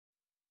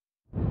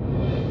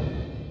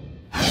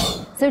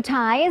So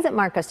Ty is at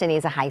Marcos de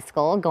Niza High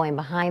School, going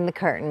behind the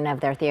curtain of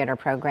their theater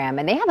program,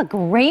 and they have a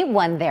great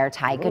one there,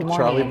 Ty. Good morning.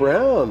 Charlie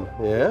Brown,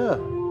 yeah.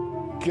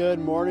 Good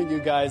morning, you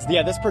guys.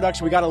 Yeah, this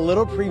production, we got a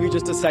little preview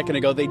just a second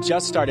ago. They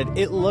just started.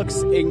 It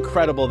looks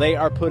incredible. They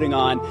are putting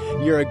on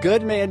You're a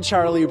Good Man,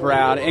 Charlie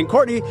Brown. And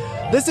Courtney,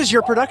 this is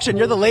your production.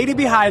 You're the lady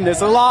behind this,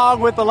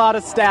 along with a lot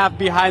of staff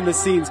behind the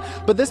scenes.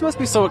 But this must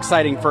be so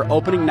exciting for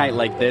opening night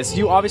like this.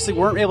 You obviously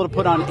weren't able to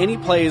put on any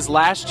plays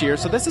last year,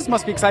 so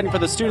must be exciting for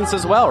the students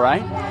as well,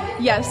 right?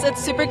 Yes,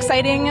 it's super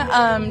exciting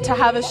to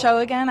have a show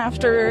again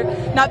after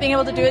not being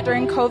able to do it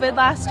during COVID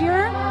last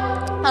year.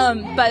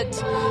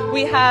 But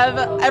we have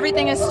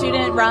everything is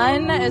student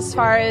run as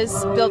far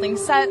as building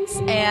sets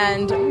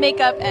and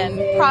makeup and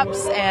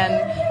props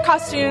and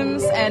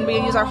costumes, and we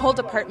use our whole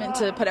department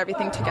to put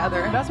everything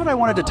together. That's what I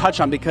wanted to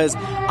touch on, because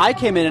I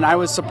came in and I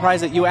was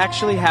surprised that you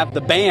actually have the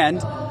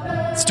band,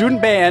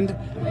 student band,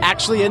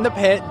 actually in the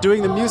pit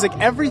doing the music.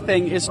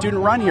 Everything is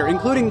student run here,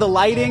 including the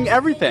lighting,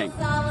 everything.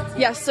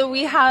 Yes, so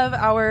we have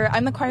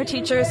I'm the choir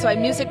teacher, so I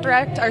music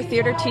direct. Our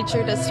theater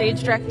teacher does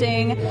stage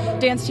directing.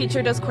 Dance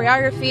teacher does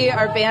choreography.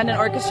 Our band and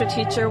orchestra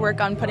teacher work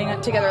on putting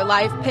together a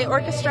live pit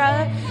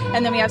orchestra.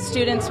 And then we have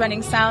students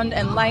running sound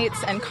and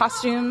lights and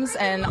costumes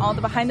and all the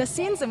behind the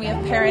scenes. And we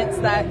have parents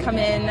that come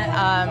in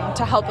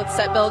to help with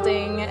set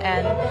building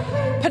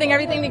and putting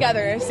everything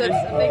together. So it's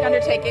a big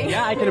undertaking.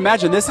 Yeah, I can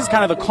imagine. This is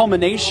kind of the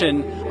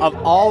culmination of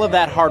all of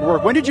that hard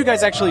work. When did you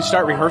guys actually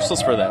start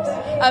rehearsals for this?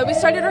 We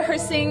started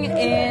rehearsing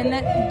in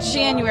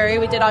January.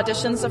 We did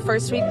auditions the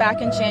first week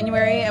back in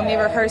January, and we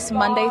rehearse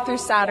Monday through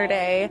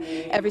Saturday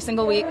every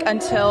single week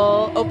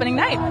until opening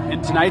night.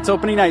 And tonight's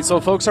opening night, so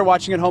if folks are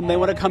watching at home, they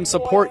want to come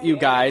support you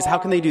guys. How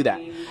can they do that?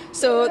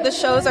 So the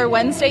shows are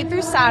Wednesday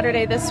through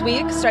Saturday this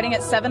week, starting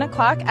at 7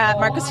 o'clock at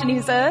Marcos de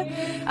Niza,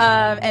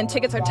 and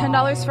tickets are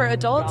 $10 for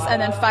adults and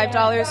then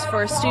 $5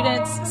 for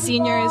students,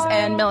 seniors,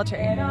 and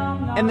military.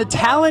 And the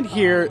talent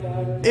here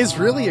is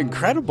really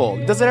incredible.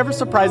 Does it ever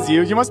surprise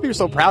you? You must be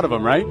so proud of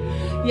them, right?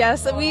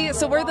 Yes,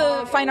 we're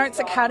the Fine Arts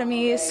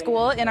Academy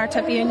school in our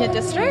Tempe Union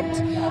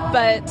district,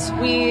 but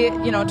we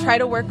try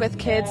to work with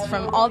kids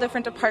from all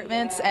different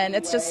departments, and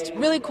it's just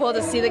really cool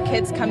to see the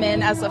kids come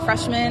in as a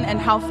freshman and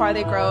how far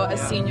they grow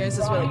as seniors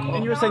is really cool.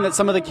 And you were saying that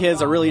some of the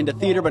kids are really into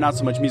theater but not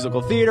so much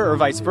musical theater, or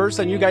vice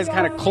versa, and you guys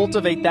kind of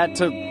cultivate that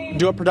to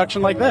do a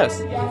production like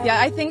this. Yeah,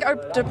 I think our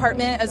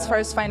department, as far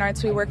as fine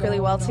arts, we work really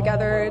well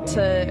together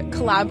to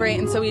collaborate,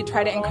 and so we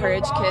try to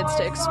encourage kids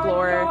to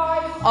explore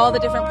all the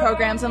different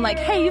programs and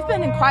hey, you've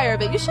been in choir,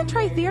 but you should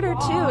try theater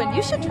too, and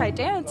you should try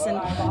dance,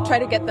 and try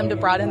to get them to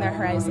broaden their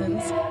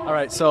horizons. All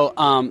right, so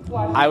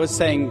I was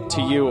saying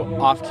to you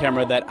off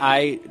camera that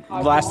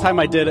last time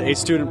I did a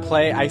student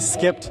play, I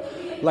skipped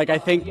I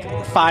think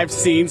 5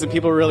 scenes, and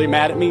people were really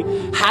mad at me.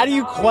 How do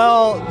you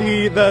quell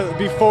the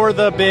before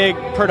the big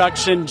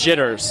production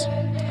jitters?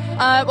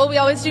 Well, we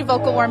always do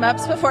vocal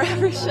warm-ups before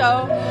every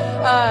show,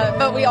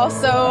 but we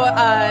also,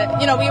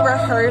 we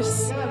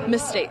rehearse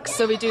mistakes.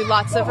 So we do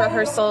lots of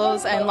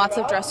rehearsals and lots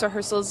of dress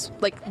rehearsals.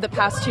 Like the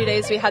past 2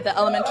 days, we had the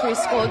elementary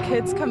school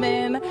kids come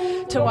in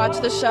to watch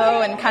the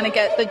show and kind of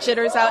get the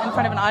jitters out in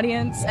front of an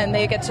audience, and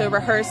they get to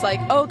rehearse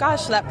oh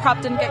gosh, that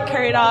prop didn't get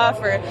carried off,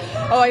 or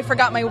oh, I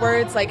forgot my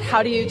words.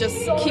 How do you just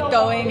keep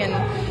going? And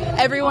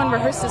everyone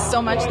rehearses so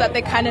much that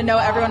they kind of know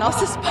everyone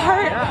else's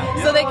part,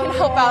 so they can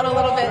help out a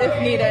little bit if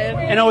needed.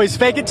 And always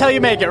fake it till you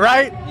make it,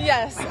 right?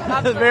 Yes.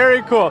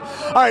 Very cool.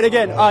 All right,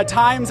 again,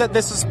 times that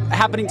this is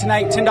happening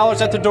tonight,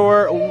 $10 at the door.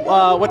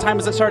 What time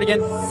does it start again?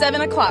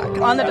 7 o'clock,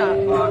 on the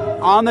dot.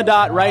 On the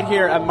dot, right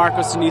here at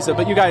Marcos de Niza.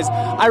 But you guys,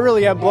 I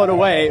really am blown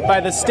away by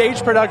the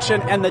stage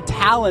production and the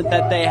talent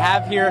that they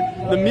have here,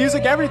 the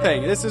music,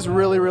 everything. This is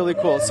really, really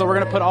cool. So we're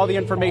going to put all the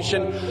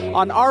information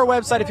on our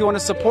website if you want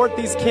to support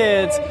these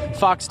kids,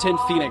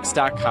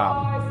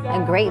 fox10phoenix.com.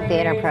 A great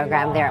theater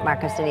program there at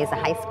Marcos de Niza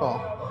High School.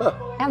 Huh.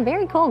 Yeah,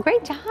 very cool.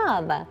 Great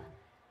job.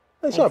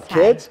 Nice job,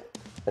 kids.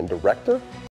 And director?